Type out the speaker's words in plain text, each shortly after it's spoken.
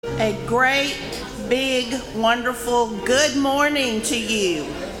A great, big, wonderful good morning to you.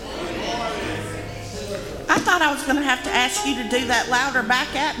 I thought I was going to have to ask you to do that louder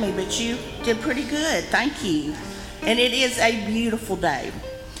back at me, but you did pretty good. Thank you. And it is a beautiful day.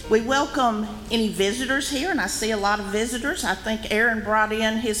 We welcome any visitors here, and I see a lot of visitors. I think Aaron brought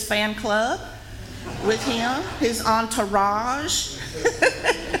in his fan club with him, his entourage.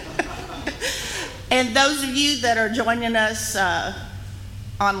 And those of you that are joining us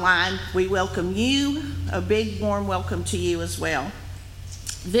online, we welcome you. A big warm welcome to you as well.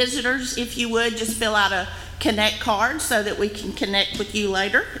 Visitors, if you would, just fill out a connect card so that we can connect with you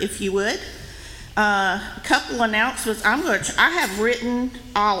later, if you would. A couple announcements. I have written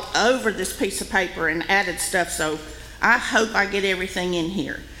all over this piece of paper and added stuff, so I hope I get everything in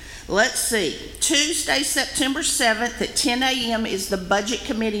here. Let's see. Tuesday, September 7th at 10 a.m. is the Budget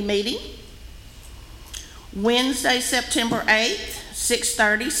Committee meeting. Wednesday, September 8th,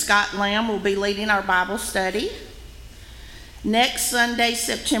 6:30, Scott Lamb will be leading our Bible study. Next Sunday,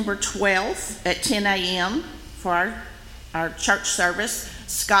 September 12th at 10 a.m. for our church service,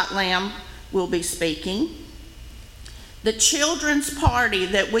 Scott Lamb will be speaking. The children's party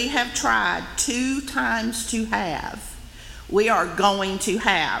that we have tried 2 times to have, we are going to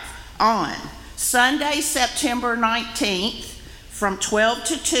have on Sunday, September 19th from 12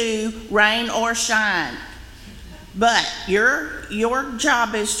 to 2, rain or shine. But your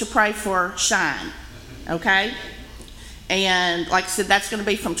job is to pray for shine, okay? And like I said, that's going to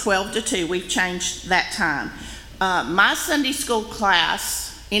be from 12 to 2. We've changed that time. My Sunday school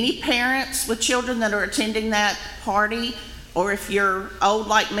class, any parents with children that are attending that party, or if you're old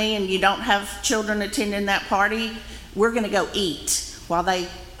like me and you don't have children attending that party, we're going to go eat while they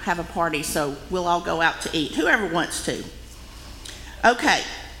have a party. So we'll all go out to eat, whoever wants to. Okay,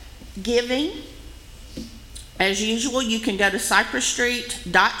 giving. As usual, you can go to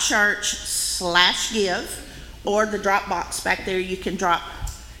cypressstreet.church/give, or the drop box back there. You can drop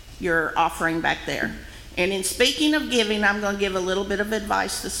your offering back there. And in speaking of giving, I'm going to give a little bit of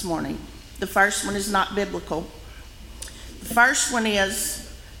advice this morning. The first one is not biblical. The first one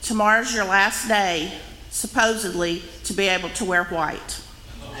is, tomorrow's your last day, supposedly, to be able to wear white.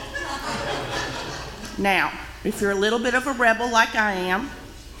 Now, if you're a little bit of a rebel like I am,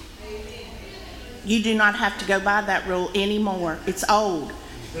 you do not have to go by that rule anymore. It's old.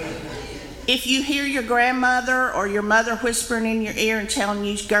 If you hear your grandmother or your mother whispering in your ear and telling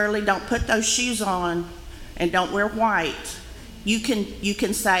you, girlie, don't put those shoes on and don't wear white, you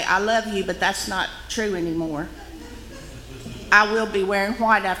can say, I love you, but that's not true anymore. I will be wearing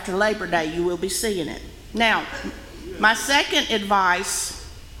white after Labor Day. You will be seeing it. Now, my second advice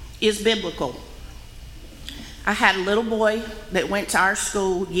is biblical. I had a little boy that went to our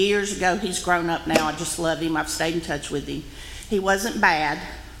school years ago. He's grown up now. I just love him. I've stayed in touch with him. He wasn't bad.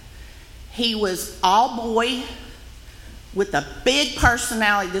 He was all boy with a big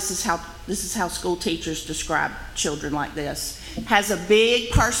personality. This is how school teachers describe children like this. Has a big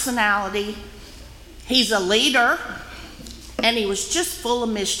personality. He's a leader, and he was just full of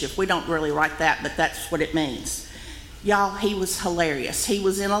mischief. We don't really write that, but that's what it means. Y'all, he was hilarious. He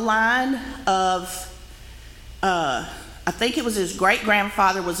was in a line of I think it was his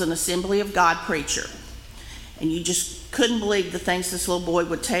great-grandfather was an Assembly of God preacher. And you just couldn't believe the things this little boy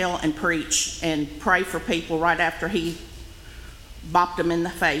would tell and preach and pray for people right after he bopped them in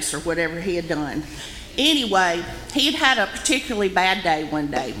the face or whatever he had done. Anyway, he had a particularly bad day one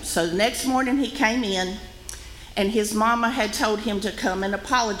day. So the next morning he came in, and his mama had told him to come and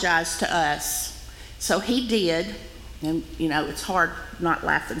apologize to us. So he did. And, you know, it's hard not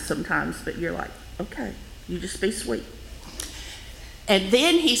laughing sometimes, but you're like, okay. You just be sweet. And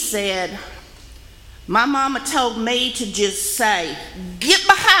then he said, my mama told me to just say, get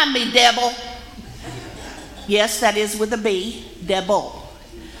behind me, devil. Yes, that is with a B, devil.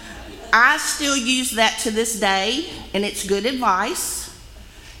 I still use that to this day, and it's good advice.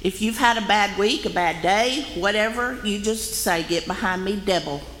 If you've had a bad week, a bad day, whatever, you just say, get behind me,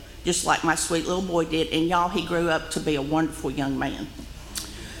 devil, just like my sweet little boy did. And y'all, he grew up to be a wonderful young man.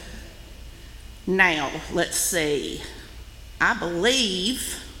 Now, let's see. I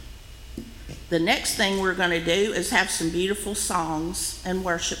believe the next thing we're going to do is have some beautiful songs and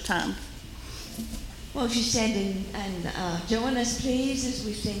worship time. Well, she said, and join us, please, as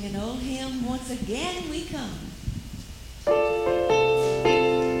we sing an old hymn, Once Again We Come.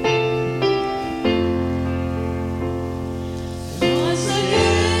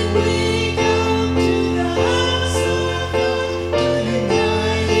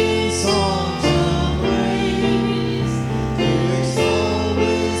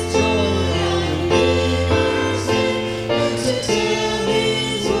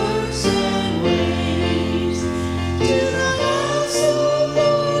 His word.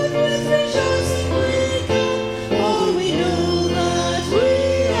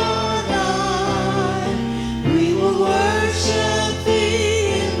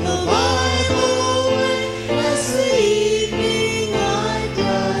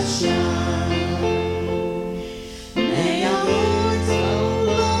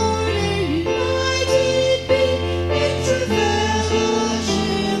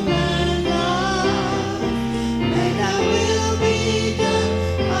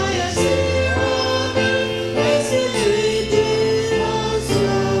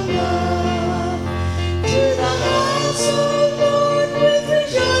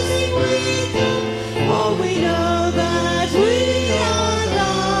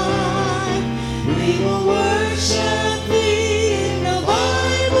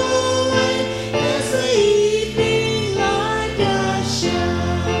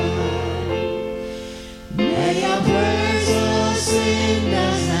 May our prayers ascend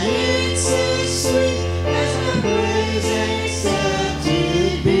as an incense sweet, as our praise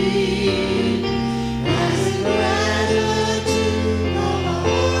accepted be. As in gratitude all our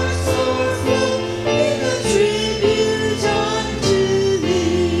hearts o'erflow in the tribute unto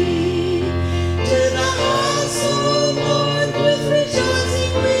Thee. To the house, O Lord, with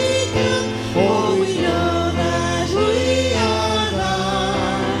rejoicing we come, for we know that we are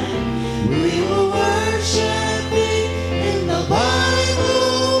Thine. We will worship Thee in the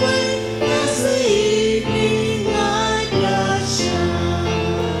Bible way, as the evening light does shine.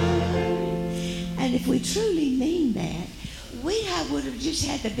 And if we truly mean that, we would have just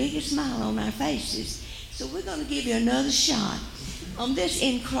had the biggest smile on our faces. So we're going to give you another shot on this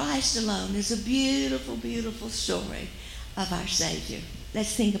In Christ Alone. Is a beautiful, beautiful story of our Savior.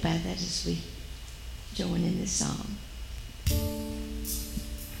 Let's think about that as we join in this song.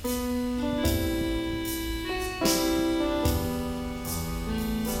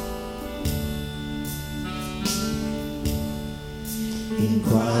 In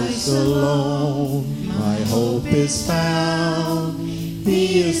Christ alone, my hope is found.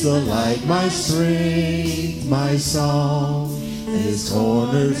 He is the light, my strength, my song. His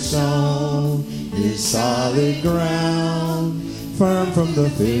cornerstone is solid ground, firm from the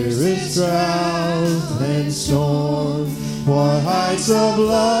fiercest drought and storm. What heights of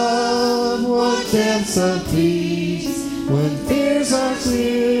love, what depths of peace, when fears are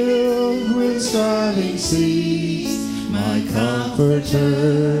clear, when striving cease. My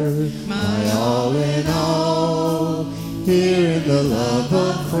comforter, my all in all, here in the love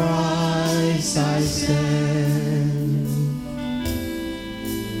of Christ I stand.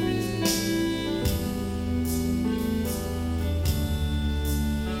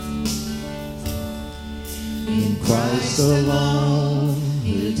 In Christ alone,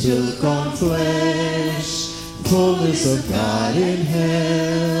 He took on flesh, fullness of God in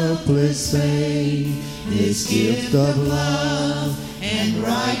helpless babe. His gift of love and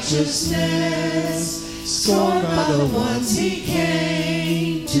righteousness, scorned by the ones He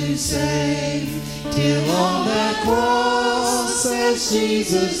came to save. Till on that cross, as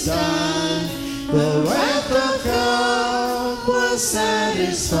Jesus died, the wrath of God was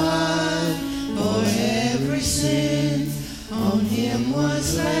satisfied. For every sin on Him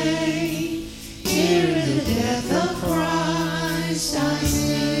was laid. Here in the death of Christ I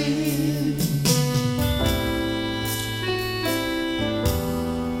stand.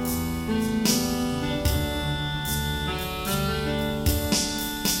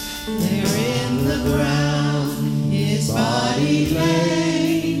 There in the ground His body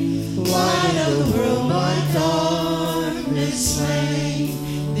lay, light of the world by darkness slain.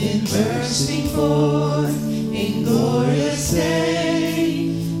 Then bursting forth in glorious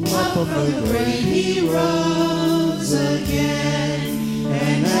day, up from the grave He rose again.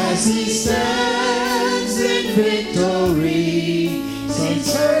 And as He stands in victory,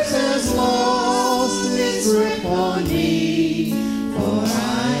 since earth has lost its grip on me, for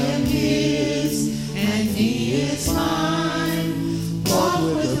I am His and He is mine, bought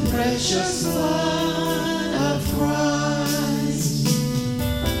with the precious blood of Christ.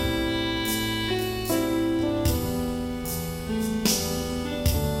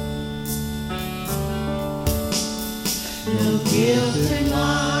 No guilt in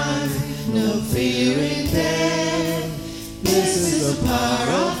life, no fear in death. This is the power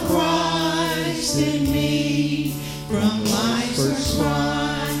of Christ in me. From life's first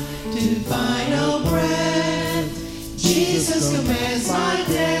cry to final breath, Jesus commands my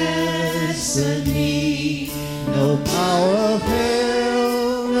destiny. No power of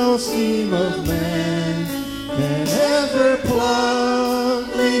hell, no scheme of man can ever pluck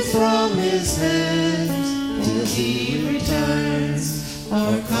me from His hands, till He returns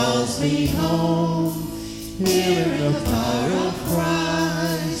or calls me home. Here in the power of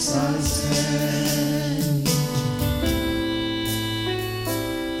Christ I stand.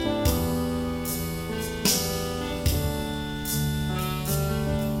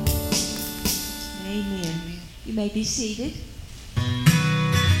 Amen. You may be seated.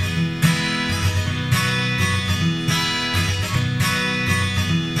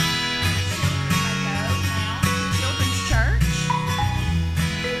 Children's Church.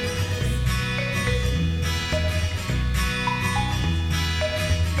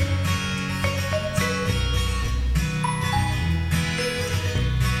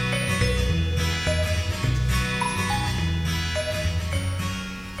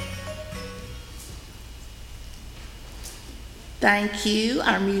 Thank you,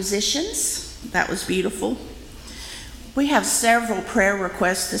 our musicians. That was beautiful. We have several prayer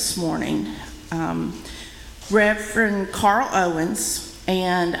requests this morning. Reverend Carl Owens,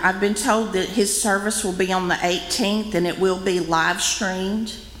 and I've been told that his service will be on the 18th and it will be live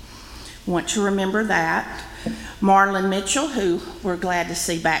streamed. Want to remember that. Marlon Mitchell, who we're glad to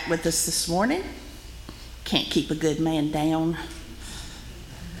see back with us this morning. Can't keep a good man down.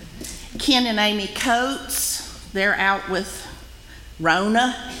 Ken and Amy Coates, they're out with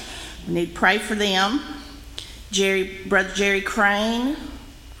Rona. We need to pray for them. Brother Jerry Crane,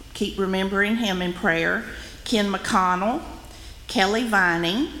 keep remembering him in prayer. Ken McConnell, Kelly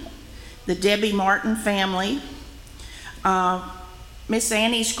Vining, the Debbie Martin family, Miss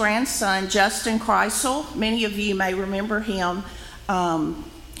Annie's grandson, Justin Kreisel. Many of you may remember him.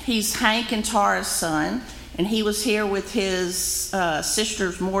 He's Hank and Tara's son, and he was here with his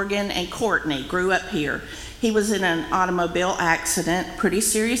sisters Morgan and Courtney, grew up here. He was in an automobile accident, pretty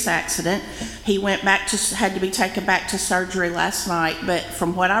serious accident. He had to be taken back to surgery last night, but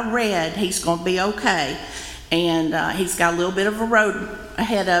from what I read, he's going to be okay. And he's got a little bit of a road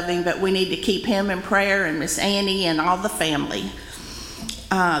ahead of him, but we need to keep him in prayer, and Miss Annie and all the family.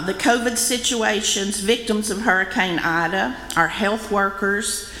 The COVID situations, victims of Hurricane Ida, our health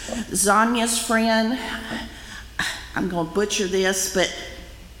workers, Zanya's friend, I'm going to butcher this, but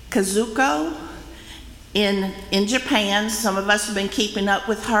Kazuko in Japan. Some of us have been keeping up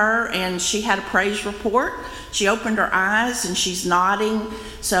with her, and she had a praise report. She opened her eyes and she's nodding,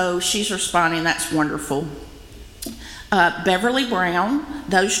 so she's responding. That's wonderful. Beverly Brown,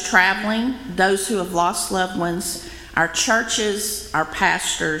 those traveling, those who have lost loved ones, our churches, our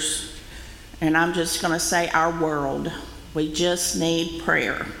pastors, and I'm just going to say our world. We just need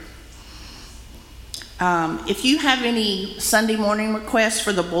prayer. If you have any Sunday morning requests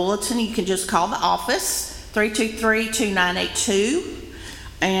for the bulletin, you can just call the office, 323-2982.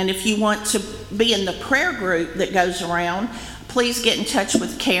 And if you want to be in the prayer group that goes around, please get in touch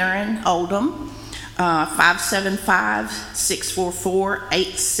with Karen Oldham,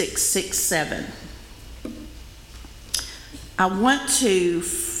 575-644-8667. I want to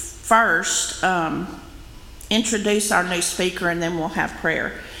first introduce our new speaker, and then we'll have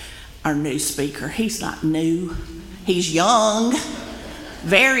prayer. Our new speaker, he's not new. He's young,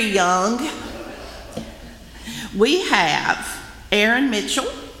 very young. We have Aaron Mitchell.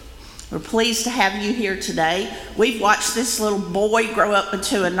 We're pleased to have you here today. We've watched this little boy grow up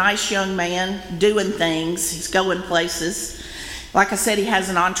into a nice young man doing things. He's going places. Like I said, he has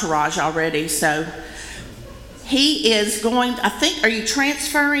an entourage already. So he is going, are you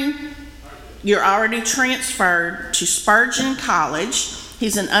transferring? You're already transferred to Spurgeon College.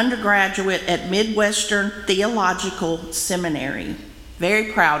 He's an undergraduate at Midwestern Theological Seminary.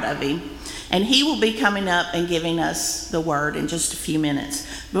 Very proud of him. And he will be coming up and giving us the word in just a few minutes.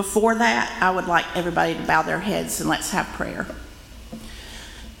 Before that, I would like everybody to bow their heads and let's have prayer.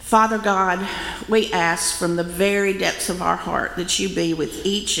 Father God, we ask from the very depths of our heart that you be with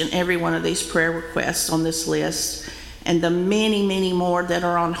each and every one of these prayer requests on this list, and the many, many more that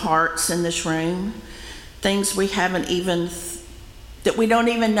are on hearts in this room, things we that we don't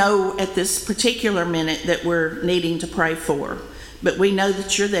even know at this particular minute that we're needing to pray for. But we know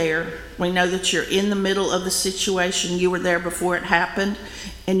that you're there. We know that you're in the middle of the situation. You were there before it happened,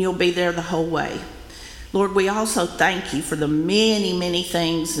 and you'll be there the whole way. Lord, we also thank you for the many, many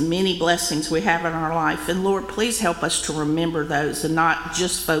things and many blessings we have in our life. And Lord, please help us to remember those and not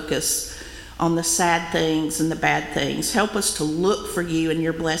just focus on the sad things and the bad things. Help us to look for you and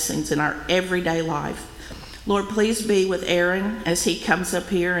your blessings in our everyday life. Lord, please be with Aaron as he comes up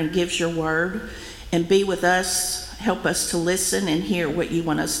here and gives your word, and be with us. Help us to listen and hear what you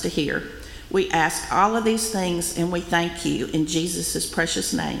want us to hear. We ask all of these things, and we thank you in Jesus'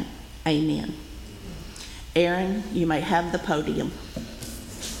 precious name. Amen. Aaron, you may have the podium.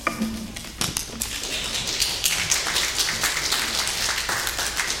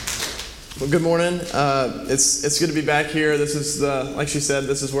 Well, good morning. It's good to be back here. This is like she said,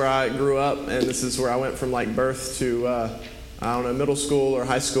 this is where I grew up, and this is where I went from like birth to middle school or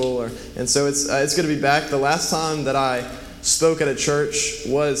high school, and so it's good to be back. The last time that I spoke at a church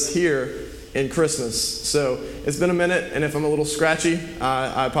was here in Christmas, so it's been a minute, and if I'm a little scratchy,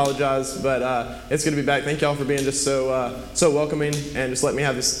 I apologize, but it's good to be back. Thank y'all for being just so welcoming and just letting me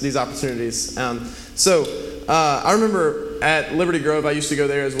have these opportunities. I remember at Liberty Grove, I used to go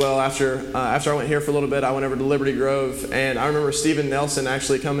there as well. After I went here for a little bit, I went over to Liberty Grove, and I remember Stephen Nelson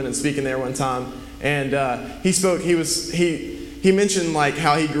actually coming and speaking there one time. And he spoke. He he mentioned like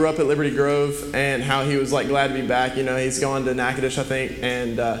how he grew up at Liberty Grove and how he was like glad to be back. You know, he's gone to Natchitoches, I think,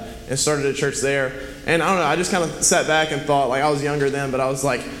 and started a church there. And I don't know, I just kind of sat back and thought, like, I was younger then, but I was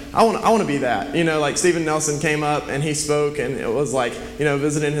like, I want to be that. You know, like Stephen Nelson came up and he spoke, and it was like, you know,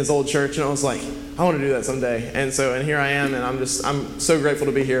 visiting his old church, and I was like, I want to do that someday. And here I am, and I'm so grateful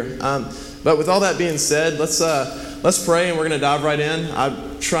to be here. But with all that being said, let's pray, and we're going to dive right in.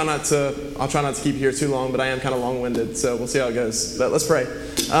 I'll try not to keep you here too long, but I am kind of long-winded, so we'll see how it goes. But let's pray.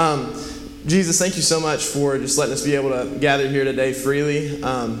 Jesus, thank you so much for just letting us be able to gather here today freely.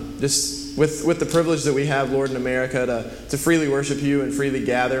 Just with the privilege that we have, Lord, in America to freely worship you and freely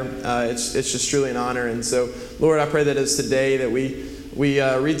gather. It's just truly an honor. And so, Lord, I pray that as today that we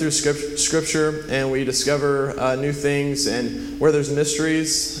read through Scripture and we discover new things, and where there's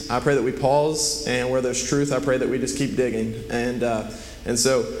mysteries, I pray that we pause, and where there's truth, I pray that we just keep digging. And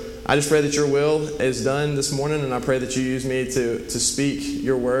so I just pray that your will is done this morning, and I pray that you use me to speak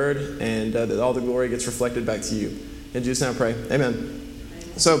your word, and that all the glory gets reflected back to you. In Jesus' name I pray. Amen.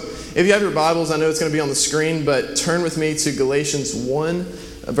 So if you have your Bibles, I know it's going to be on the screen, but turn with me to Galatians 1,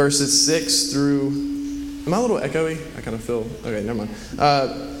 verses 6 through... Am I a little echoey? I kind of feel... Okay, never mind.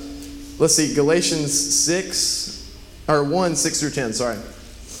 Let's see, Galatians 1, 6 through 10, sorry.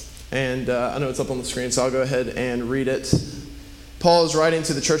 And I know it's up on the screen, so I'll go ahead and read it. Paul is writing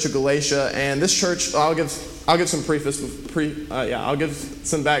to the church of Galatia, and this church, I'll give some I'll give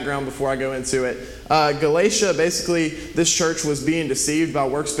some background before I go into it. Galatia, basically, this church was being deceived by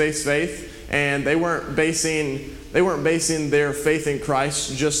works-based faith, and they weren't basing their faith in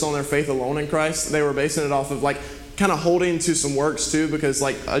Christ just on their faith alone in Christ. They were basing it off of like kind of holding to some works too, because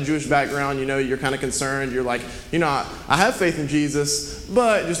like a Jewish background, you know, you're kind of concerned. You're like, you know, I have faith in Jesus,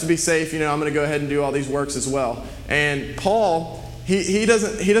 but just to be safe, you know, I'm going to go ahead and do all these works as well. And Paul, he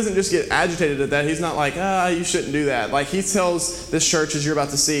doesn't just get agitated at that. He's not like, you shouldn't do that. Like he tells this church, as you're about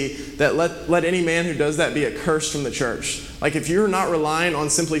to see, that let any man who does that be accursed from the church. Like if you're not relying on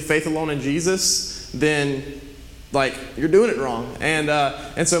simply faith alone in Jesus, then like you're doing it wrong.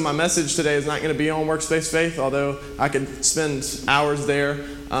 And so my message today is not going to be on works-based faith, although I could spend hours there.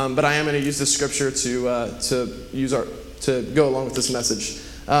 But I am going to use this scripture to go along with this message.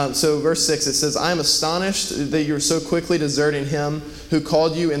 So verse 6, it says, I am astonished that you are so quickly deserting him who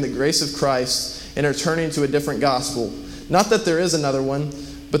called you in the grace of Christ and are turning to a different gospel. Not that there is another one,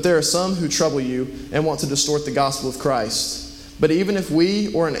 but there are some who trouble you and want to distort the gospel of Christ. But even if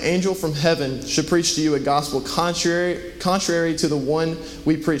we or an angel from heaven should preach to you a gospel contrary to the one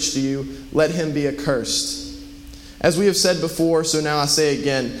we preach to you, let him be accursed. As we have said before, so now I say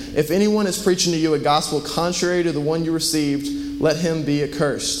again, if anyone is preaching to you a gospel contrary to the one you received, let him be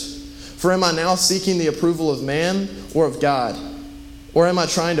accursed. For am I now seeking the approval of man or of God? Or am I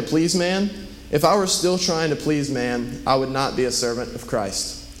trying to please man? If I were still trying to please man, I would not be a servant of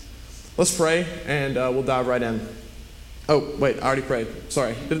Christ. Let's pray, and we'll dive right in. Oh, wait, I already prayed.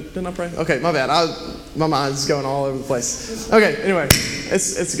 Sorry. Didn't I pray? Okay, my bad. My mind's going all over the place. Okay, anyway,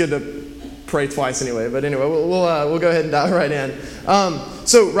 it's good to pray twice anyway. But anyway, we'll go ahead and dive right in.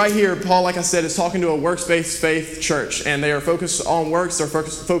 So right here, Paul, like I said, is talking to a works-based faith church, and they are focused on works. They're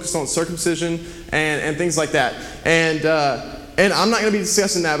focused on circumcision and things like that. And I'm not going to be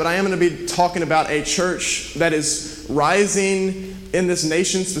discussing that, but I am going to be talking about a church that is rising in this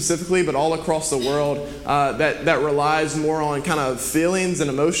nation specifically, but all across the world, that relies more on kind of feelings and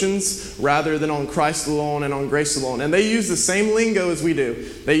emotions rather than on Christ alone and on grace alone. And they use the same lingo as we do.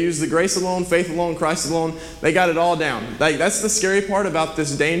 They use the grace alone, faith alone, Christ alone. They got it all down. Like, that's the scary part about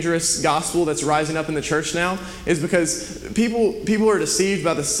this dangerous gospel that's rising up in the church now, is because people are deceived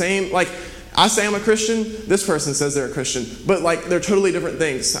by the same, like, I say I'm a Christian, this person says they're a Christian, but like they're totally different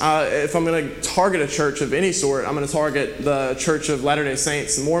things. If I'm going to target a church of any sort, I'm going to target the Church of Latter-day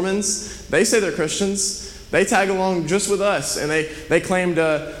Saints and Mormons. They say they're Christians. They tag along just with us, and they claim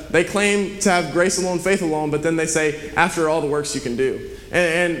to have grace alone, faith alone, but then they say, after all the works you can do.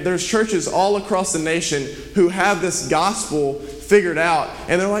 And there's churches all across the nation who have this gospel figured out,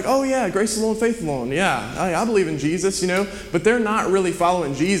 and they're like, oh yeah, grace alone, faith alone, yeah, I believe in Jesus, you know, but they're not really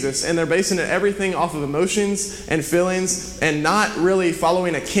following Jesus, and they're basing everything off of emotions and feelings, and not really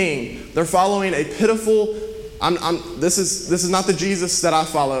following a king. They're following a pitiful, this is not the Jesus that I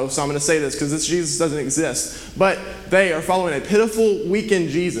follow, so I'm going to say this because this Jesus doesn't exist, but they are following a pitiful, weakened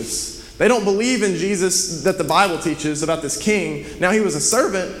Jesus. They don't believe in Jesus that the Bible teaches about this king. Now, he was a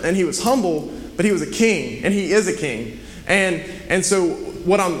servant and he was humble, but he was a king, and he is a king. And so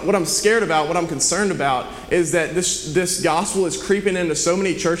what I'm scared about, what I'm concerned about, is that this gospel is creeping into so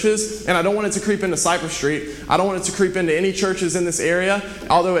many churches, and I don't want it to creep into Cypress Street. I don't want it to creep into any churches in this area,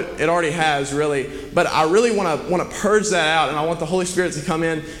 although it already has, really. but I really want to purge that out, and I want the Holy Spirit to come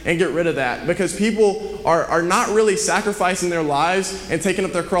in and get rid of that, because people are not really sacrificing their lives and taking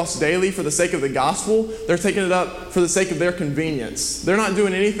up their cross daily for the sake of the gospel. They're taking it up for the sake of their convenience. They're not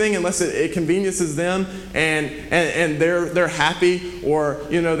doing anything unless it conveniences them, and they're happy, or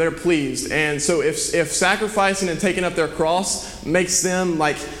they're pleased. And so if sacrificing and taking up their cross makes them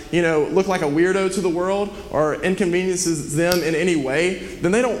look like a weirdo to the world, or inconveniences them in any way,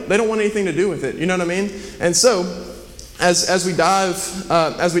 then they don't want anything to do with it. You know what I mean? And so as we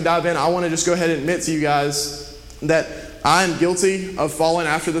dive in, I want to just go ahead and admit to you guys that I'm guilty of falling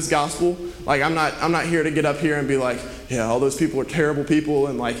after this gospel. I'm not here to get up here and be like, yeah, all those people are terrible people,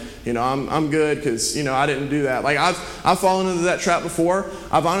 and I'm good because I didn't do that. I've fallen into that trap before.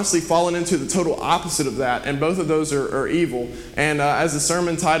 I've honestly fallen into the total opposite of that, and both of those are evil. And as the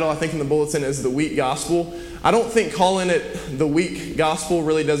sermon title, I think in the bulletin, is the weak gospel. I don't think calling it the weak gospel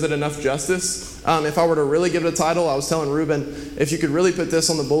really does it enough justice. If I were to really give it a title, I was telling Ruben, if you could really put this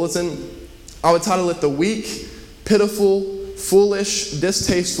on the bulletin, I would title it the weak, pitiful, foolish,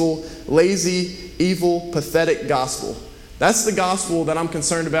 distasteful, lazy, evil, pathetic gospel. That's the gospel that I'm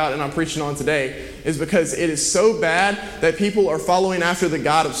concerned about and I'm preaching on today, is because it is so bad that people are following after the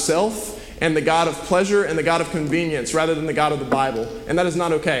God of self and the God of pleasure and the God of convenience rather than the God of the Bible. And that is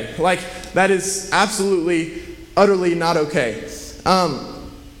not okay. That is absolutely, utterly not okay.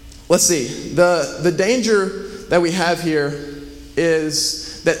 Let's see. The danger that we have here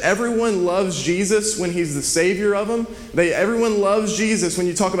is that everyone loves Jesus when he's the savior of them. Everyone loves Jesus when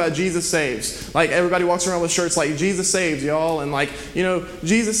you talk about Jesus saves. Everybody walks around with shirts like Jesus saves, y'all, and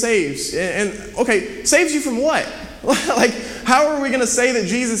Jesus saves. And okay, saves you from what? How are we going to say that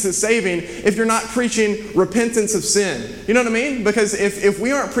Jesus is saving if you're not preaching repentance of sin? You know what I mean? Because if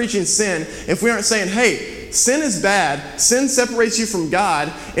we aren't preaching sin, if we aren't saying, hey, sin is bad, sin separates you from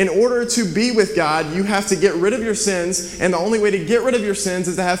God. In order to be with God, you have to get rid of your sins, and the only way to get rid of your sins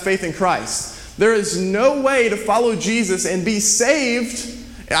is to have faith in Christ. There is no way to follow Jesus and be saved.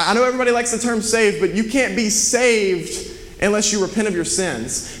 I know everybody likes the term saved, but you can't be saved unless you repent of your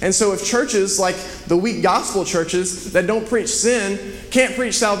sins. And so if churches like the weak gospel churches that don't preach sin can't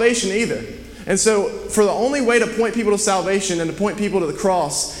preach salvation either. And so for the only way to point people to salvation and to point people to the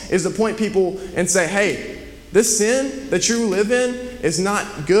cross is to point people and say, hey, this sin that you live in is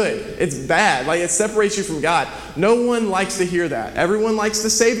not good. It's bad. It separates you from God. No one likes to hear that. Everyone likes the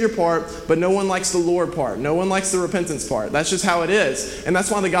Savior part, but no one likes the Lord part. No one likes the repentance part. That's just how it is. And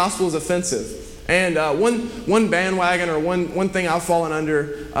that's why the gospel is offensive. And one bandwagon, or one thing I've fallen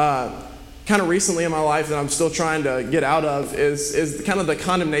under kind of recently in my life that I'm still trying to get out of is kind of the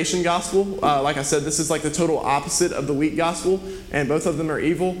condemnation gospel. Like I said, this is like the total opposite of the weak gospel, and both of them are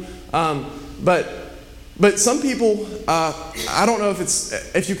evil. But some people, I don't know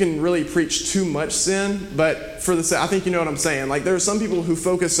if you can really preach too much sin, but I think you know what I'm saying. There are some people who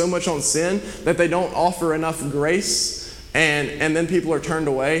focus so much on sin that they don't offer enough grace, and then people are turned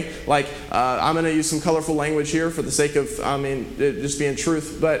away. I'm going to use some colorful language here for the sake of, it just being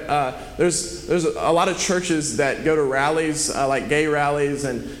truth. But there's a lot of churches that go to rallies, like gay rallies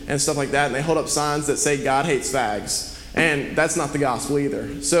and stuff like that, and they hold up signs that say God hates fags. And that's not the gospel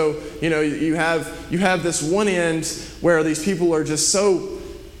either. So, you have this one end where these people are just so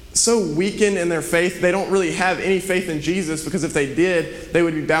weakened in their faith. They don't really have any faith in Jesus, because if they did, they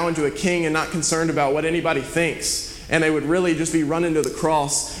would be bowing to a king and not concerned about what anybody thinks. And they would really just be running to the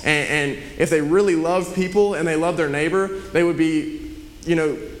cross. And if they really love people and they love their neighbor, they would be,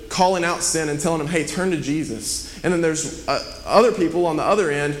 calling out sin and telling them, hey, turn to Jesus. And then there's other people on the other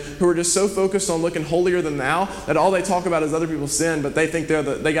end who are just so focused on looking holier than thou that all they talk about is other people's sin, but they think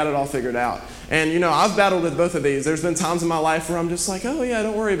they got it all figured out. And, I've battled with both of these. There's been times in my life where I'm just like, oh, yeah,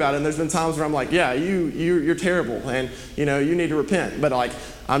 don't worry about it. And there's been times where I'm like, yeah, you're terrible, and, you need to repent. But,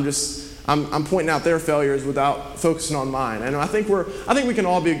 I'm pointing out their failures without focusing on mine. And I think we can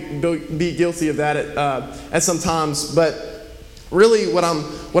all be guilty of that at some times. But really, what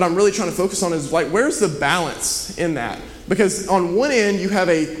I'm really trying to focus on is where's the balance in that? Because on one end you have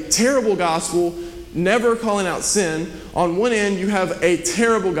a terrible gospel never calling out sin. On one end you have a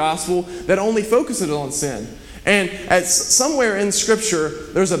terrible gospel that only focuses on sin. And somewhere in Scripture,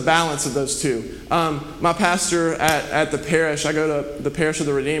 there's a balance of those two. My pastor at the parish, I go to the Parish of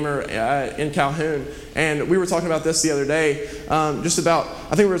the Redeemer in Calhoun, and we were talking about this the other day, I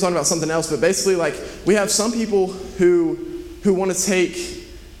think we were talking about something else, but basically, we have some people who want to take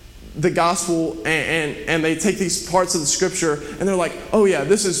the gospel and they take these parts of the scripture and they're like, oh yeah,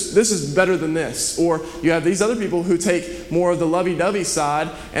 this is better than this. Or you have these other people who take more of the lovey-dovey side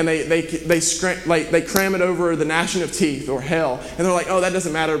and they cram it over the gnashing of teeth or hell, and they're like, oh, that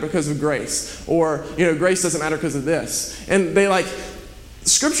doesn't matter because of grace, or grace doesn't matter because of this. And they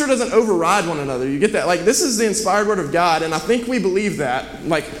Scripture doesn't override one another. You get that? This is the inspired word of God, and I think we believe that.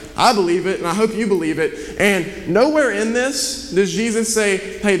 I believe it, and I hope you believe it. And nowhere in this does Jesus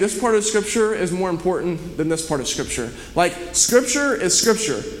say, hey, this part of Scripture is more important than this part of Scripture. Scripture is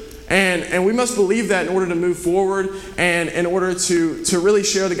Scripture. And we must believe that in order to move forward and in order to really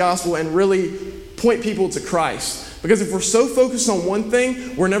share the gospel and really point people to Christ. Because if we're so focused on one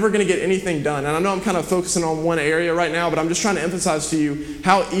thing, we're never going to get anything done. And I know I'm kind of focusing on one area right now, but I'm just trying to emphasize to you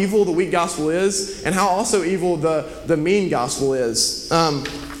how evil the weak gospel is and how also evil the mean gospel is.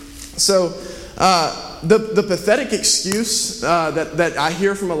 The pathetic excuse that I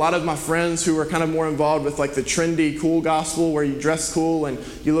hear from a lot of my friends who are kind of more involved with the trendy, cool gospel where you dress cool and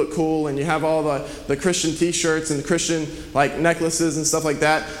you look cool and you have all the Christian t-shirts and the Christian necklaces and stuff like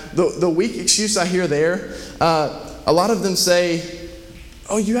that. The weak excuse I hear there, a lot of them say,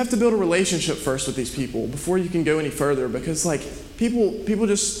 oh, you have to build a relationship first with these people before you can go any further, because people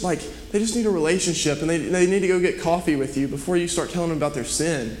just they just need a relationship and they need to go get coffee with you before you start telling them about their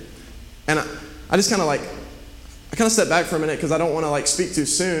sin. And I just kind of step back for a minute because I don't want to speak too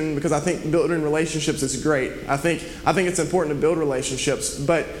soon, because I think building relationships is great. I think it's important to build relationships,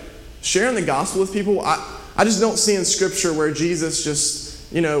 but sharing the gospel with people, I just don't see in Scripture where Jesus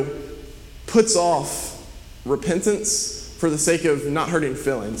just puts off repentance for the sake of not hurting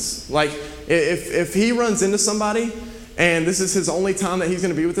feelings. If he runs into somebody and this is his only time that he's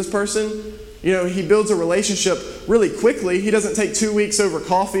going to be with this person, he builds a relationship really quickly. He doesn't take 2 weeks over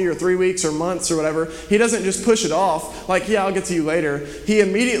coffee or 3 weeks or months or whatever. He doesn't just push it off yeah, I'll get to you later. He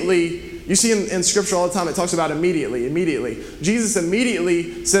immediately, you see in Scripture all the time, it talks about immediately. Jesus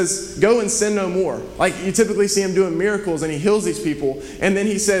immediately says, go and sin no more. You typically see him doing miracles and he heals these people. And then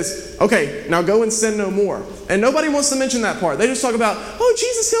he says, okay, now go and sin no more. And nobody wants to mention that part. They just talk about, oh,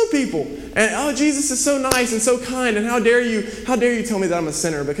 Jesus healed people. And oh, Jesus is so nice and so kind. And how dare you tell me that I'm a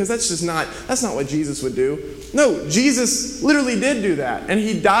sinner? Because that's not what Jesus would do. No, Jesus literally did do that. And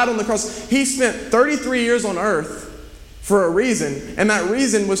he died on the cross. He spent 33 years on earth for a reason, and that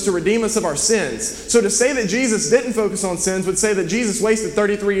reason was to redeem us of our sins. So to say that Jesus didn't focus on sins would say that Jesus wasted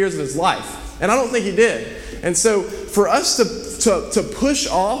 33 years of his life. And I don't think he did. And so for us to push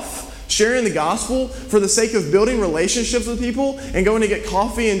off sharing the gospel for the sake of building relationships with people and going to get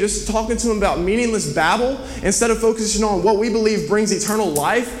coffee and just talking to them about meaningless babble instead of focusing on what we believe brings eternal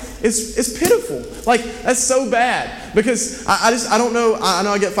life is pitiful. That's so bad. Because I don't know, I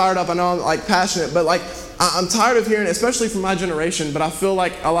know I get fired up, I know I'm passionate, but I'm tired of hearing, especially from my generation, but I feel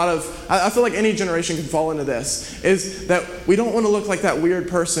like any generation can fall into this, is that we don't want to look like that weird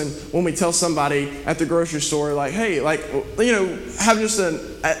person when we tell somebody at the grocery store, hey, have just an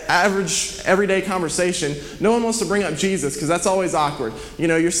average, everyday conversation. No one wants to bring up Jesus because that's always awkward.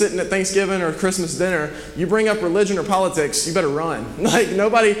 You're sitting at Thanksgiving or Christmas dinner, you bring up religion or politics, you better run.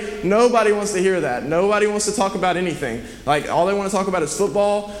 Nobody wants to hear that. Nobody wants to talk about anything. All they want to talk about is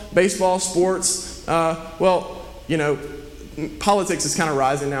football, baseball, sports. Politics is kind of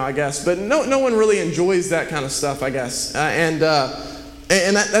rising now, I guess, but no one really enjoys that kind of stuff, I guess, and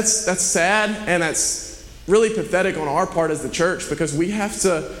that's sad, and that's really pathetic on our part as the church, because we have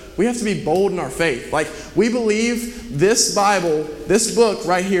to be bold in our faith. We believe this Bible, this book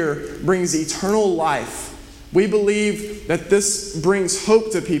right here, brings eternal life. We believe that this brings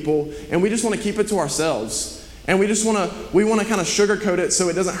hope to people, and we just want to keep it to ourselves. And we want to kind of sugarcoat it so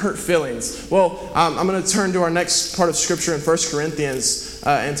it doesn't hurt feelings. Well, I'm going to turn to our next part of Scripture in 1 Corinthians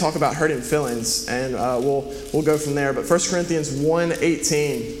and talk about hurting feelings, and we'll go from there. But 1 Corinthians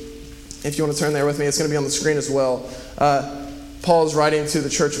 1:18, if you want to turn there with me, it's going to be on the screen as well. Paul is writing to the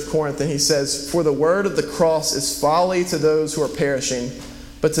church of Corinth, and he says, "For the word of the cross is folly to those who are perishing,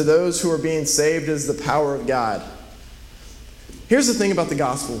 but to those who are being saved is the power of God." Here's the thing about the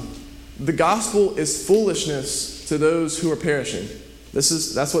gospel. The gospel is foolishness to those who are perishing.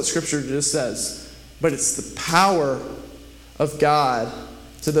 That's what Scripture just says. But it's the power of God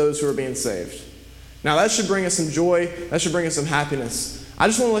to those who are being saved. Now that should bring us some joy. That should bring us some happiness. I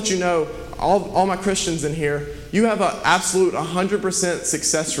just want to let you know, all my Christians in here, you have an absolute 100%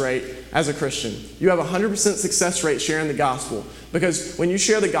 success rate as a Christian. You have a 100% success rate sharing the gospel. Because when you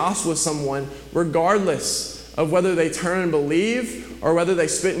share the gospel with someone, regardless of whether they turn and believe or whether they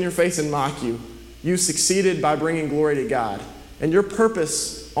spit in your face and mock you, you succeeded by bringing glory to God. And your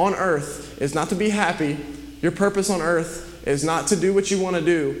purpose on earth is not to be happy. Your purpose on earth is not to do what you want to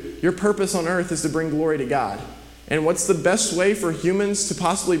do. Your purpose on earth is to bring glory to God. And what's the best way for humans to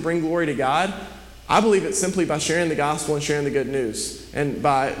possibly bring glory to God? I believe it's simply by sharing the gospel and sharing the good news, and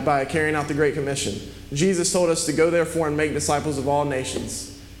by carrying out the Great Commission. Jesus told us to go therefore and make disciples of all nations.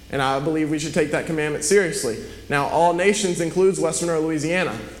 And I believe we should take that commandment seriously. Now, all nations includes Western or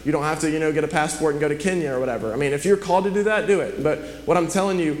Louisiana. You don't have to, get a passport and go to Kenya or whatever. I mean, if you're called to do that, do it. But what I'm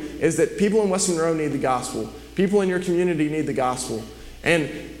telling you is that people in Western Monroe need the gospel. People in your community need the gospel.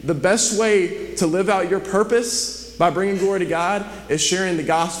 And the best way to live out your purpose by bringing glory to God is sharing the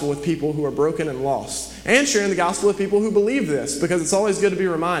gospel with people who are broken and lost. And sharing the gospel with people who believe this, because it's always good to be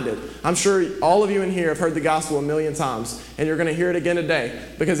reminded. I'm sure all of you in here have heard the gospel a million times, and you're going to hear it again today,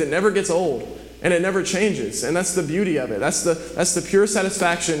 because it never gets old, and it never changes. And that's the beauty of it. That's the pure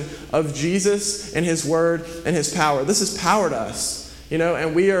satisfaction of Jesus and His Word and His power. This is power to us,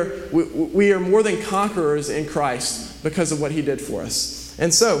 and we are more than conquerors in Christ because of what He did for us.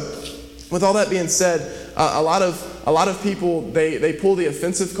 And so, with all that being said, a lot of people, they pull the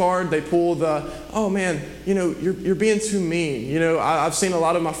offensive card. They pull the, oh man, you're being too mean. I've seen a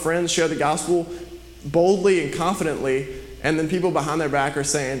lot of my friends share the gospel boldly and confidently, and then people behind their back are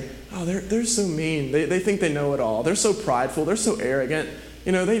saying, oh, they're so mean. They think they know it all. They're so prideful. They're so arrogant.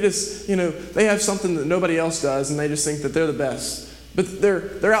 They just, they have something that nobody else does, and they just think that they're the best. But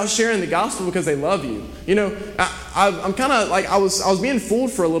they're out sharing the gospel because they love you. I'm kind of like, I was being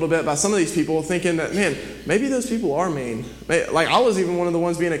fooled for a little bit by some of these people, thinking that, man, maybe those people are mean. Like, I was even one of the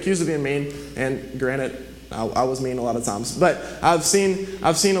ones being accused of being mean, and granted, I was mean a lot of times. But I've seen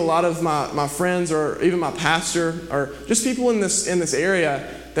a lot of my friends, or even my pastor, or just people in this area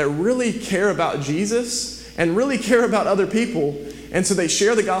that really care about Jesus and really care about other people. And so they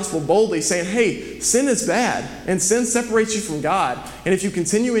share the gospel boldly, saying, hey, sin is bad, and sin separates you from God. And if you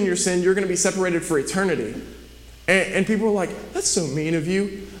continue in your sin, you're going to be separated for eternity. And people are like, that's so mean of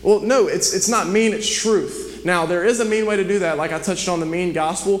you. Well, no, it's not mean, it's truth. Now, there is a mean way to do that. Like I touched on the mean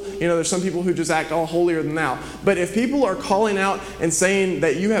gospel. There's some people who just act all holier than thou. But if people are calling out and saying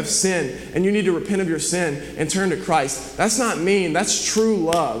that you have sin, and you need to repent of your sin and turn to Christ, that's not mean, that's true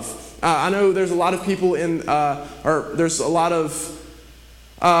love. I know there's a lot of people there's a lot of,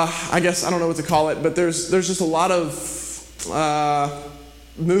 I guess, I don't know what to call it, but there's just a lot of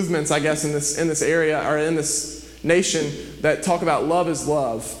movements, I guess, in this area, or in this nation, that talk about love is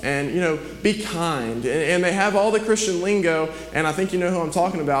love, and be kind, and they have all the Christian lingo, and I think you know who I'm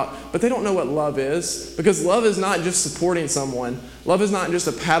talking about, but they don't know what love is, because love is not just supporting someone. Love is not just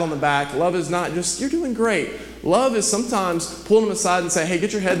a pat on the back. Love is not just, you're doing great. Love is sometimes pulling them aside and saying, hey,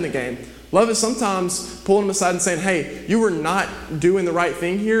 get your head in the game. Love is sometimes pulling them aside and saying, hey, you are not doing the right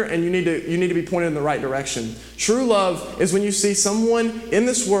thing here, and you need to be pointed in the right direction. True love is when you see someone in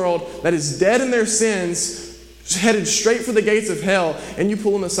this world that is dead in their sins, headed straight for the gates of hell, and you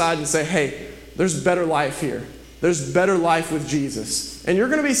pull them aside and say, hey, there's better life here. There's better life with Jesus. And you're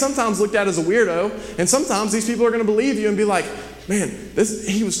going to be sometimes looked at as a weirdo, and sometimes these people are going to believe you and be like, man,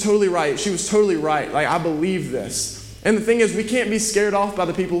 he was totally right. She was totally right. Like, I believe this. And the thing is, we can't be scared off by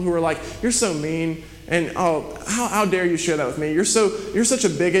the people who are like, you're so mean, and oh, how dare you share that with me? You're such a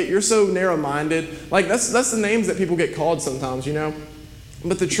bigot. You're so narrow-minded. Like, that's the names that people get called sometimes,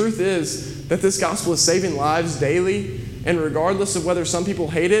 But the truth is that this gospel is saving lives daily, and regardless of whether some people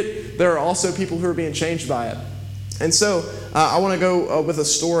hate it, there are also people who are being changed by it. And so I want to go with a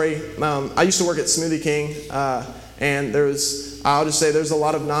story. I used to work at Smoothie King, and I'll just say there's a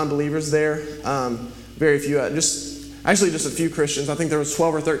lot of non-believers there. Very few, just a few Christians. I think there was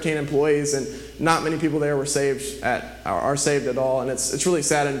 12 or 13 employees, and not many people there are saved at all. And it's really a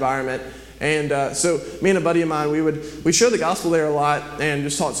sad environment. And so me and a buddy of mine, we share the gospel there a lot, and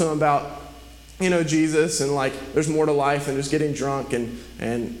just talk to them about Jesus, and like there's more to life than just getting drunk and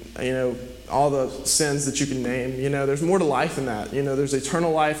all the sins that you can name. There's more to life than that. There's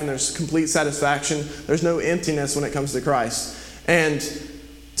eternal life, and there's complete satisfaction. There's no emptiness when it comes to Christ. And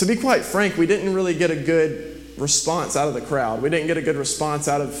to be quite frank, we didn't really get a good response out of the crowd. We didn't get a good response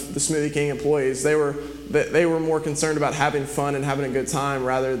out of the Smoothie King employees. They were more concerned about having fun and having a good time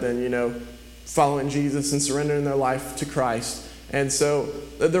rather than following Jesus and surrendering their life to Christ. And so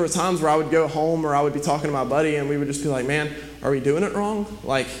there were times where I would go home, or I would be talking to my buddy, and we would just be like, man, are we doing it wrong?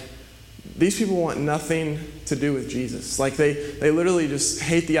 Like, these people want nothing to do with Jesus. Like, they literally just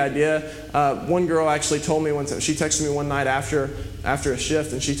hate the idea. One girl actually told me one time, she texted me one night after a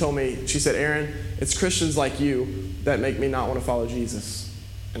shift, and she said, Aaron, it's Christians like you that make me not want to follow Jesus.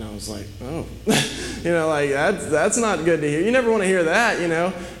 And I was like, oh, that's not good to hear. You never want to hear that,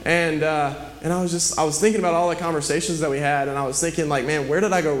 And I was thinking about all the conversations that we had, and I was thinking, like, man, where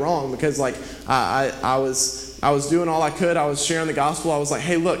did I go wrong? Because like I was doing all I could. I was sharing the gospel. I was like,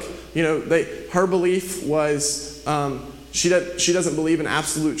 hey, look, her belief was she doesn't believe in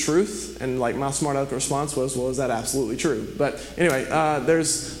absolute truth. And like my smart aleck response was, well, is that absolutely true? But anyway,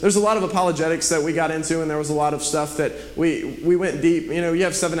 there's a lot of apologetics that we got into, and there was a lot of stuff that we went deep. You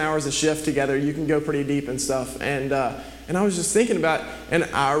have 7 hours a shift together. You can go pretty deep and stuff. And I was just thinking about, and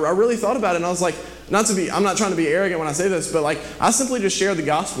I really thought about it, and I was like, I'm not trying to be arrogant when I say this, but like I simply just shared the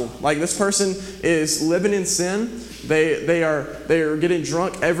gospel. Like this person is living in sin. They are getting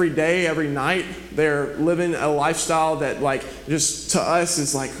drunk every day, every night. They're living a lifestyle that like just to us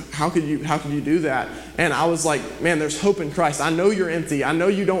is like, how could you do that? And I was like, man, there's hope in Christ. I know you're empty. I know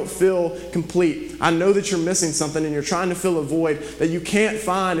you don't feel complete. I know that you're missing something and you're trying to fill a void that you can't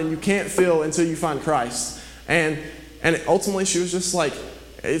find and you can't fill until you find Christ. And ultimately she was just like,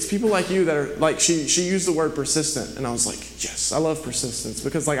 it's people like you that are like, she used the word persistent, and I was like, yes, I love persistence,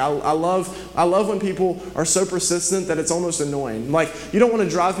 because like I love when people are so persistent that it's almost annoying. Like you don't want to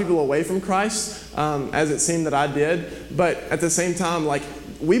drive people away from Christ, as it seemed that I did, but at the same time, like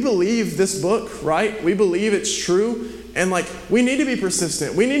we believe this book, right? We believe it's true. And like, we need to be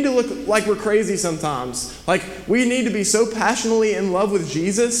persistent. We need to look like we're crazy sometimes. Like, we need to be so passionately in love with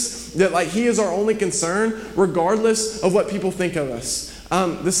Jesus that like he is our only concern, regardless of what people think of us.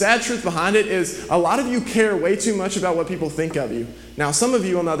 The sad truth behind it is a lot of you care way too much about what people think of you. Now, some of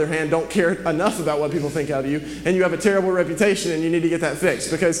you, on the other hand, don't care enough about what people think of you, and you have a terrible reputation, and you need to get that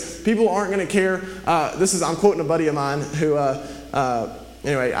fixed, because people aren't going to care. I'm quoting a buddy of mine who,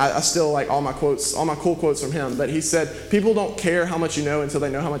 anyway, I still like all my cool quotes from him, but he said, people don't care how much you know until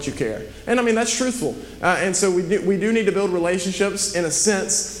they know how much you care. And I mean, that's truthful. And so we do need to build relationships in a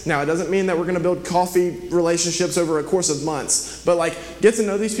sense. Now, it doesn't mean that we're going to build coffee relationships over a course of months, but like get to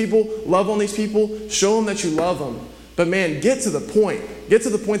know these people, love on these people, show them that you love them. But man, get to the point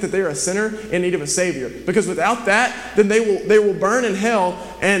that they are a sinner in need of a Savior. Because without that, then they will burn in hell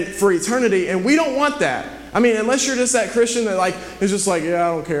and for eternity, and we don't want that. I mean, unless you're just that Christian that like is just like, yeah,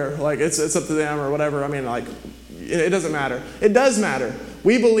 I don't care. Like it's up to them or whatever. I mean, like it doesn't matter. It does matter.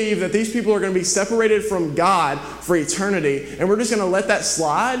 We believe that these people are going to be separated from God for eternity, and we're just going to let that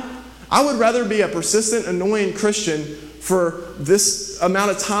slide. I would rather be a persistent, annoying Christian for this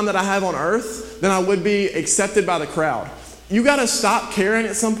amount of time that I have on earth than I would be accepted by the crowd. You got to stop caring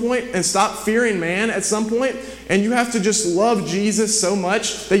at some point and stop fearing man at some point, and you have to just love Jesus so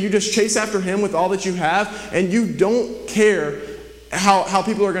much that you just chase after him with all that you have, and you don't care how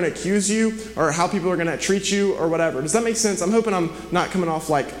people are going to accuse you or how people are going to treat you or whatever. Does that make sense? I'm hoping I'm not coming off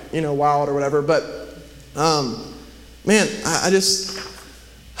like, wild or whatever, but man, I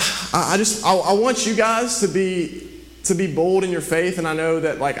want you guys to be bold in your faith. And I know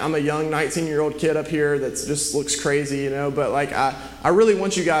that like I'm a young 19-year-old kid up here that just looks crazy, but like I really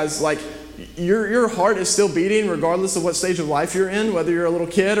want you guys, like your heart is still beating regardless of what stage of life you're in, whether you're a little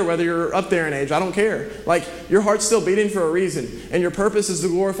kid or whether you're up there in age. I don't care. Like your heart's still beating for a reason, and your purpose is to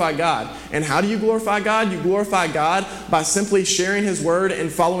glorify God. And how do you glorify God? You glorify God by simply sharing his word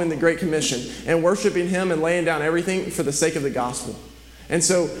and following the Great Commission and worshiping him and laying down everything for the sake of the gospel. And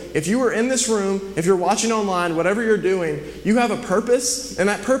so if you are in this room, if you're watching online, whatever you're doing, you have a purpose, and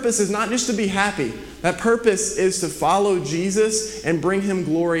that purpose is not just to be happy. That purpose is to follow Jesus and bring him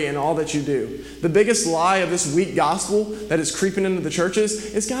glory in all that you do. The biggest lie of this weak gospel that is creeping into the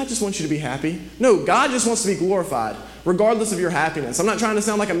churches is God just wants you to be happy. No, God just wants to be glorified, regardless of your happiness. I'm not trying to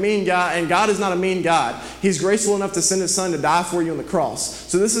sound like a mean guy, and God is not a mean God. He's graceful enough to send his son to die for you on the cross.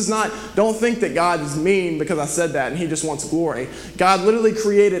 So this is not, don't think that God is mean because I said that and he just wants glory. God literally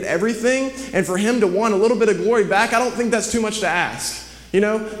created everything, and for him to want a little bit of glory back, I don't think that's too much to ask.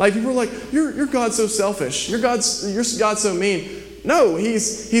 Like people are like, your God's so selfish. Your God's so mean. No,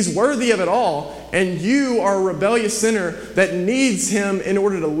 he's worthy of it all. And you are a rebellious sinner that needs him in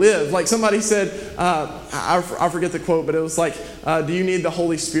order to live. Like somebody said, I forget the quote, but it was like, do you need the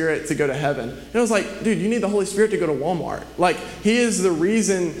Holy Spirit to go to heaven? And it was like, dude, you need the Holy Spirit to go to Walmart. Like he is the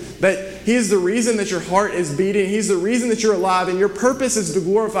reason that your heart is beating. He's the reason that you're alive, and your purpose is to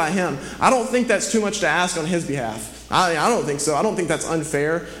glorify him. I don't think that's too much to ask on his behalf. I don't think so. I don't think that's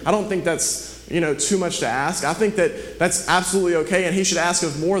unfair. I don't think that's too much to ask. I think that that's absolutely okay, and he should ask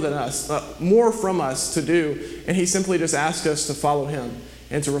of more from us to do, and he simply just asks us to follow him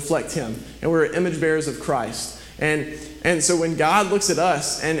and to reflect him, and we're image bearers of Christ. And so when God looks at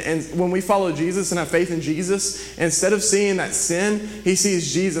us, and when we follow Jesus and have faith in Jesus, instead of seeing that sin, he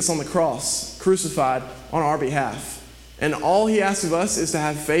sees Jesus on the cross, crucified on our behalf. And all he asks of us is to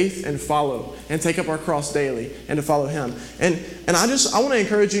have faith and follow and take up our cross daily and to follow him. And I want to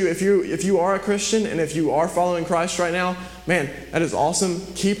encourage you, if you are a Christian and if you are following Christ right now, man, that is awesome.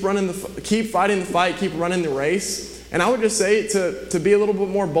 Keep fighting the fight, keep running the race. And I would just say to be a little bit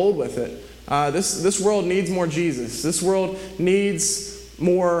more bold with it. This world needs more Jesus. This world needs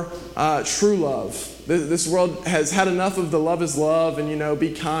more true love. This world has had enough of the love is love and,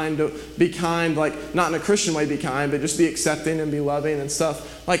 be kind, like not in a Christian way, be kind, but just be accepting and be loving and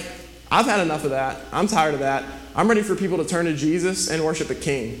stuff. Like, I've had enough of that. I'm tired of that. I'm ready for people to turn to Jesus and worship a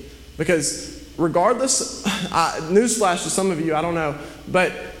king. Because regardless, newsflash to some of you, I don't know,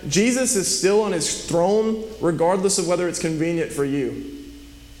 but Jesus is still on his throne regardless of whether it's convenient for you.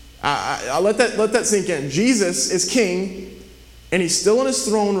 I let that sink in. Jesus is king, and he's still on his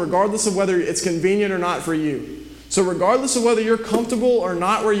throne regardless of whether it's convenient or not for you. So regardless of whether you're comfortable or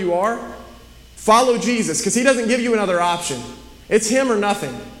not where you are, follow Jesus, because he doesn't give you another option. It's him or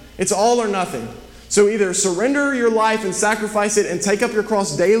nothing. It's all or nothing. So either surrender your life and sacrifice it and take up your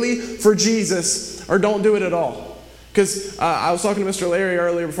cross daily for Jesus, or don't do it at all. Because I was talking to Mr. Larry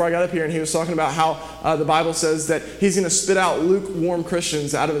earlier before I got up here, and he was talking about how the Bible says that he's going to spit out lukewarm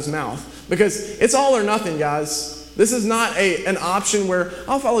Christians out of his mouth. Because it's all or nothing, guys. This is not an option where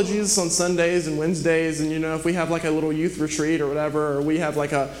I'll follow Jesus on Sundays and Wednesdays, and if we have like a little youth retreat or whatever, or we have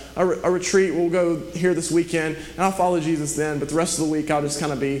like a retreat, we'll go here this weekend, and I'll follow Jesus then, but the rest of the week I'll just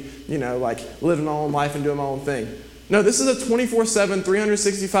kind of be, like living my own life and doing my own thing. No, this is a 24/7,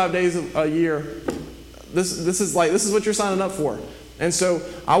 365 days a year. This is what you're signing up for. And so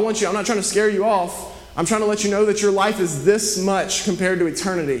I'm not trying to scare you off. I'm trying to let you know that your life is this much compared to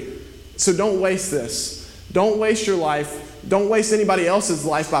eternity. So don't waste this. Don't waste your life. Don't waste anybody else's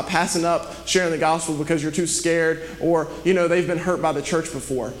life by passing up sharing the gospel because you're too scared, or, they've been hurt by the church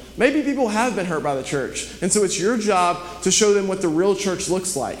before. Maybe people have been hurt by the church. And so it's your job to show them what the real church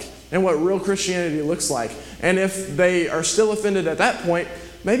looks like and what real Christianity looks like. And if they are still offended at that point,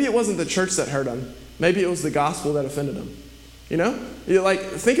 maybe it wasn't the church that hurt them. Maybe it was the gospel that offended them.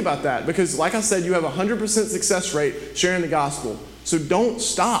 Think about that, because like I said, you have a 100% success rate sharing the gospel. So don't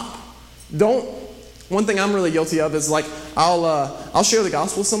stop. One thing I'm really guilty of is I'll share the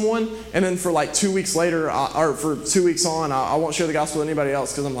gospel with someone, and then for 2 weeks later, or for 2 weeks on, I won't share the gospel with anybody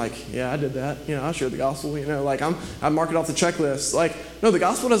else because I'm like, yeah, I did that. I shared the gospel. I mark it off the checklist. No, the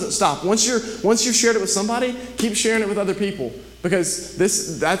gospel doesn't stop. Once you've shared it with somebody, keep sharing it with other people, because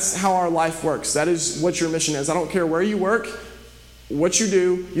that's how our life works. That is what your mission is. I don't care where you work, what you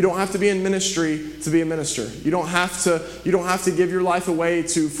do. You don't have to be in ministry to be a minister. You don't have to give your life away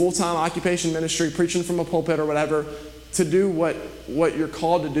to full-time occupation ministry, preaching from a pulpit or whatever, to do what you're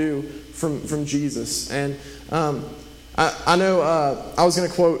called to do from Jesus. And I know I was going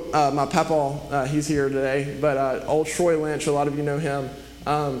to quote my papa. He's here today, but old Troy Lynch. A lot of you know him.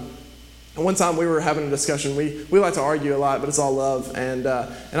 One time we were having a discussion. We like to argue a lot, but it's all love. And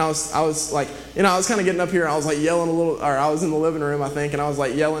I was like, I was kind of getting up here, and I was like yelling a little, or I was in the living room, I think, and I was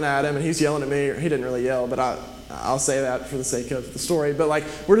like yelling at him, and he's yelling at me. Or he didn't really yell, but I'll say that for the sake of the story. But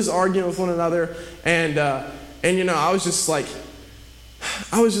we're just arguing with one another, and I was just like,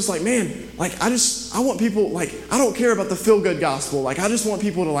 man, I want people, I don't care about the feel-good gospel. I just want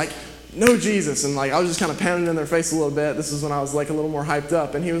people to know Jesus. And I was just kind of pounding in their face a little bit. This is when I was a little more hyped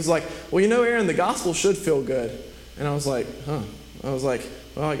up. And he was like, well, Aaron, the gospel should feel good. And I was like, huh. I was like,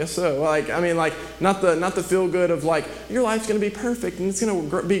 well, I guess so. Not the feel good of your life's going to be perfect and it's going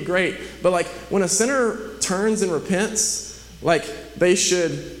to be great. But when a sinner turns and repents, they should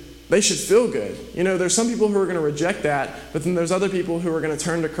feel good. There's some people who are going to reject that, but then there's other people who are going to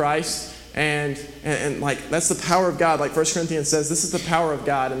turn to Christ. And that's the power of God. 1 Corinthians says, this is the power of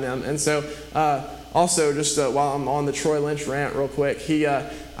God in them. And so also, just while I'm on the Troy Lynch rant real quick,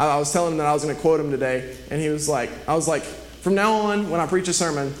 I was telling him that I was going to quote him today, and he was like, from now on, when I preach a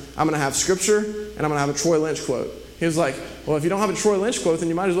sermon, I'm going to have scripture and I'm going to have a Troy Lynch quote. He was like, well, if you don't have a Troy Lynch quote, then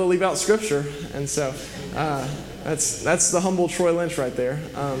you might as well leave out scripture. And so that's the humble Troy Lynch right there.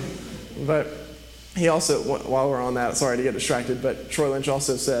 But he also, while we're on that, sorry to get distracted, but Troy Lynch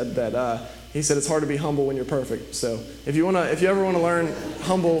also said that he said it's hard to be humble when you're perfect. So if you ever want to learn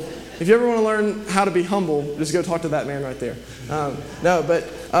how to be humble, just go talk to that man right there.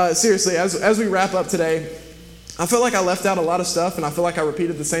 Seriously, as we wrap up today, I feel like I left out a lot of stuff, and I feel like I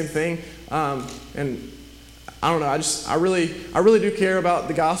repeated the same thing. And I don't know. I really do care about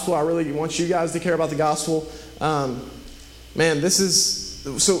the gospel. I really want you guys to care about the gospel. This is.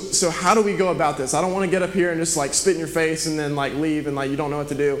 So how do we go about this? I don't want to get up here and just spit in your face and then leave and you don't know what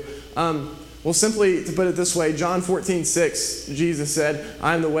to do. Well, simply to put it this way, John 14:6, Jesus said,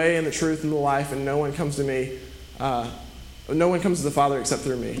 "I am the way and the truth and the life, and no one comes to me, no one comes to the Father except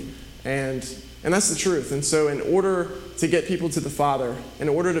through me." And that's the truth. And so in order to get people to the Father, in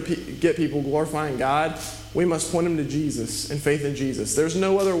order to get people glorifying God, we must point them to Jesus and faith in Jesus. There's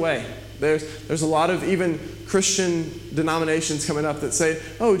no other way. There's a lot of even Christian denominations coming up that say,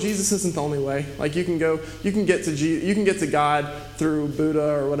 oh, Jesus isn't the only way. Like you can get to God through Buddha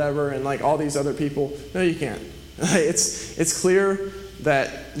or whatever, and like all these other people. No, you can't. It's clear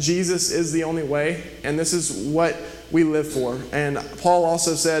that Jesus is the only way, and this is what we live for. And Paul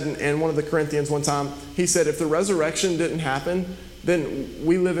also said in one of the Corinthians one time, he said, if the resurrection didn't happen, then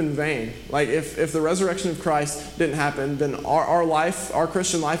we live in vain. Like if the resurrection of Christ didn't happen, then our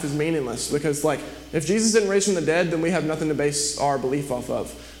Christian life is meaningless, because like if Jesus didn't raise from the dead, then we have nothing to base our belief off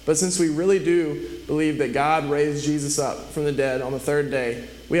of. But since we really do believe that God raised Jesus up from the dead on the third day,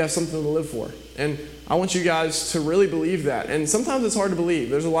 we have something to live for. And I want you guys to really believe that. And sometimes it's hard to believe.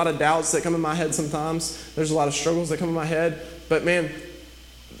 There's a lot of doubts that come in my head sometimes. There's a lot of struggles that come in my head. But man,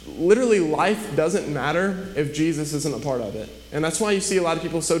 literally life doesn't matter if Jesus isn't a part of it. And that's why you see a lot of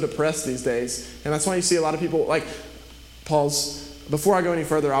people so depressed these days. And that's why you see a lot of people, like, before I go any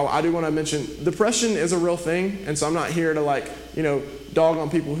further, I do want to mention depression is a real thing. And so I'm not here to dog on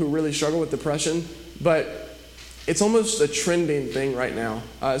people who really struggle with depression. But it's almost a trending thing right now,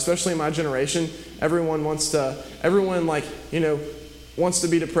 especially in my generation. Everyone wants to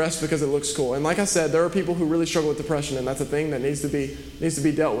be depressed because it looks cool. And like I said, there are people who really struggle with depression, and that's a thing that needs to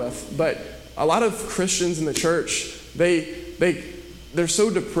be dealt with. But a lot of Christians in the church, they're so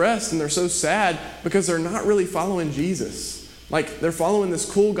depressed and they're so sad because they're not really following Jesus. Like they're following this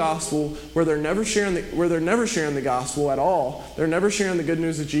cool gospel where they're never sharing the gospel at all. They're never sharing the good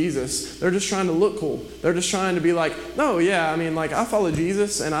news of Jesus. They're just trying to look cool. They're just trying to be like, no, yeah, I mean, like I follow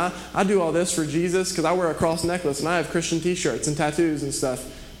Jesus and I do all this for Jesus because I wear a cross necklace and I have Christian t-shirts and tattoos and stuff.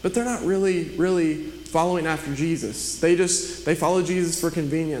 But they're not really following after Jesus. They follow Jesus for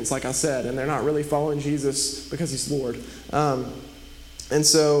convenience, like I said, and they're not really following Jesus because he's Lord. And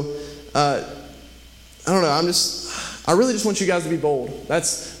so, I don't know, I really just want you guys to be bold.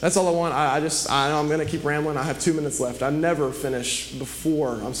 That's all I want. I know I'm going to keep rambling. I have 2 minutes left. I never finish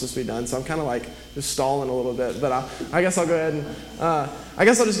before I'm supposed to be done, so I'm kind of like just stalling a little bit. But I guess I'll go ahead and I'll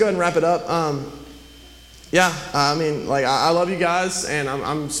just go ahead and wrap it up. I love you guys, and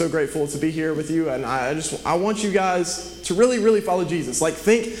I'm so grateful to be here with you. And I want you guys to really follow Jesus. Like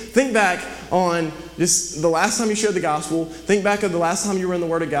think back on just the last time you shared the gospel. Think back of the last time you were in the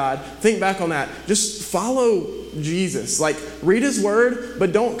Word of God. Think back on that. Just follow Jesus. Like read His Word,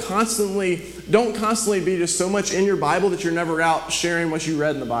 but don't constantly be just so much in your Bible that you're never out sharing what you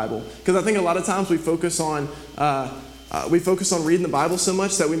read in the Bible. Because I think a lot of times we focus on reading the Bible so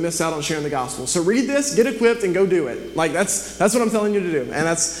much that we miss out on sharing the gospel. So read this, get equipped, and go do it. Like that's what I'm telling you to do, and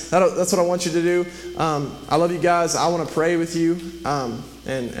that's what I want you to do. I love you guys. I want to pray with you, and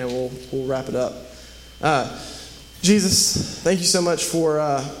we'll wrap it up. Jesus, thank you so much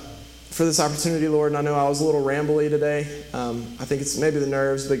for this opportunity, Lord. And I know I was a little rambly today. I think it's maybe the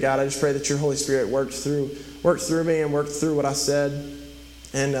nerves, but God, I just pray that your Holy Spirit worked through me and worked through what I said.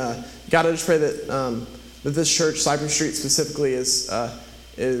 And God, I just pray that this church, Cypress Street specifically, is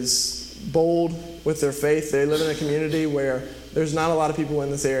bold with their faith. They live in a community where there's not a lot of people in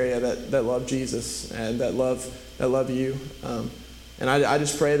this area that love Jesus and that love you. And I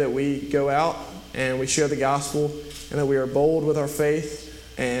just pray that we go out and we share the gospel, and that we are bold with our faith,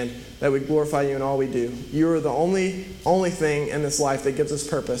 and that we glorify you in all we do. You are the only thing in this life that gives us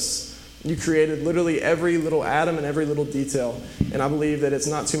purpose. You created literally every little atom and every little detail. And I believe that it's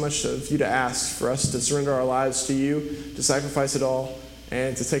not too much of you to ask for us to surrender our lives to you, to sacrifice it all,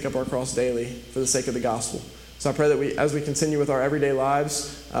 and to take up our cross daily for the sake of the gospel. So I pray that as we continue with our everyday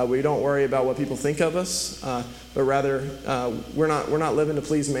lives, we don't worry about what people think of us, but rather we're not living to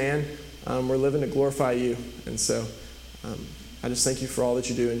please man. We're living to glorify you. And so I just thank you for all that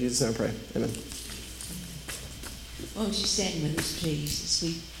you do. In Jesus' name I pray. Amen. Won't you stand with us, please, as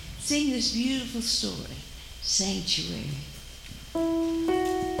we sing this beautiful story, Sanctuary.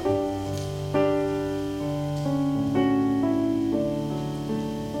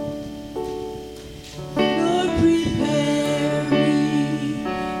 Lord, prepare me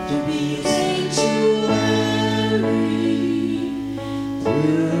to be a sanctuary,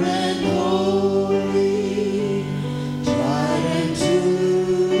 pure and holy, tried and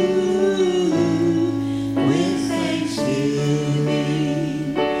true, with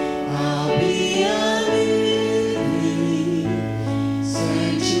thanksgiving. I'll be a living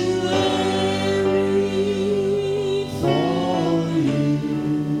sanctuary for you.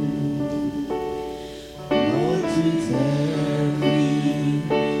 Lord, prepare me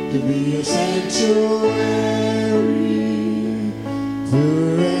to be a sanctuary,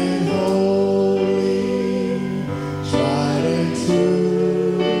 pure and holy, tried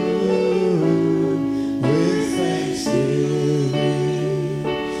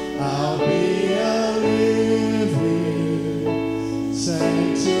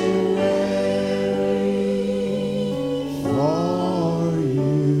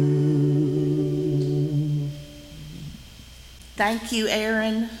Thank you,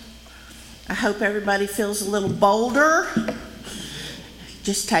 Aaron. I hope everybody feels a little bolder.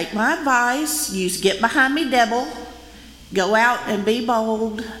 Just take my advice. Use Get Behind Me, Devil. Go out and be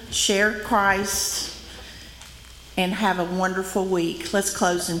bold. Share Christ. And have a wonderful week. Let's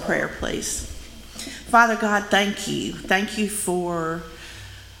close in prayer, please. Father God, thank you. Thank you for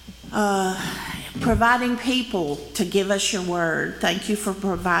providing people to give us your word. Thank you for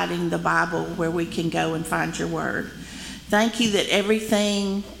providing the Bible where we can go and find your word. Thank you that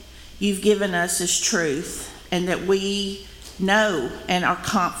everything you've given us is truth and that we know and are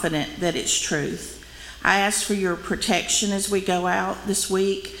confident that it's truth. I ask for your protection as we go out this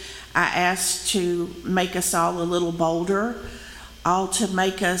week. I ask to make us all a little bolder, all to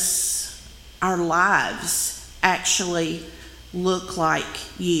make us, our lives actually look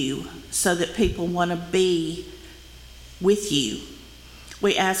like you so that people want to be with you.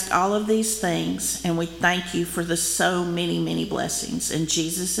 We ask all of these things and we thank you for the so many, many blessings. In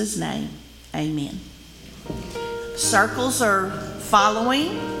Jesus' name, amen. Circles are following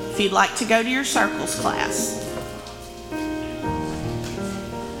if you'd like to go to your circles class.